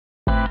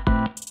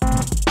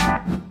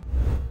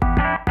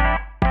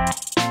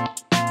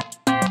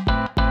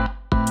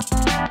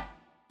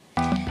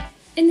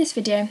In this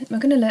video, we're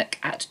going to look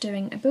at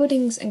doing a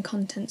buildings and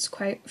contents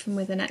quote from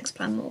within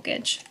Xplan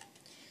mortgage.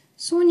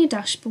 So on your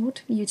dashboard,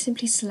 you'd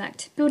simply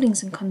select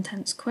buildings and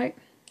contents quote,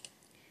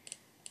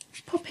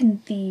 pop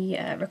in the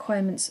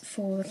requirements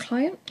for the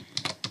client,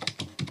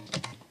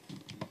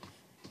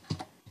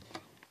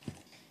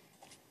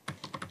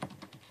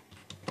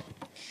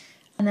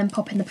 and then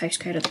pop in the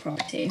postcode of the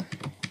property.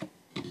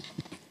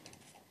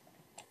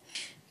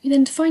 You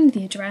then find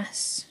the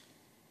address,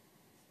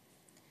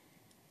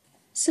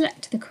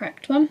 select the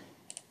correct one,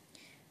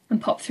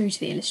 and pop through to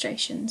the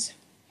illustrations.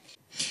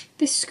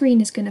 This screen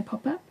is going to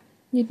pop up.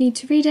 You'd need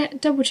to read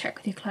it, double check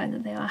with your client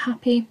that they are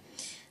happy,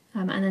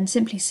 and then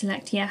simply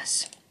select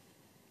yes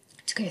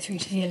to go through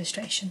to the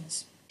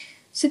illustrations.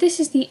 So this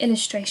is the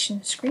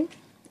illustration screen.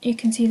 You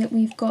can see that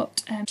we've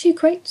got two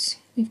quotes.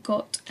 We've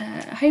got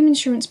a home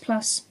insurance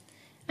plus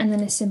and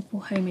then a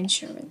simple home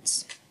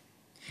insurance.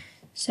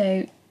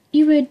 So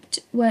you would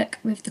work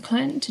with the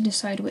client to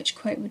decide which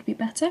quote would be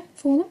better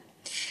for them.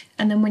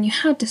 And then when you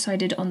had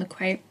decided on the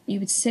quote, you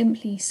would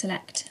simply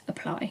select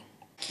apply.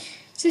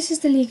 So this is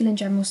the legal and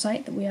general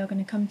site that we are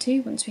going to come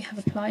to once we have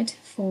applied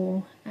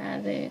for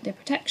the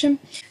protection.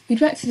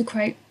 We'd work through the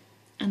quote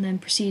and then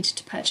proceed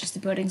to purchase the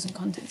buildings and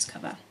contents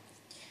cover.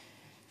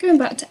 Going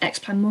back to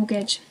Xplan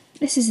Mortgage,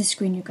 this is the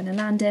screen you're going to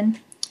land in,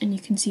 and you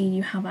can see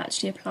you have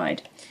actually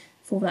applied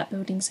for that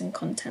buildings and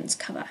contents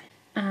cover.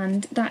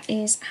 And that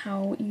is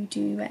how you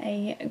do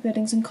a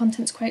buildings and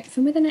contents quote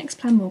from within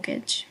Xplan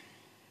Mortgage.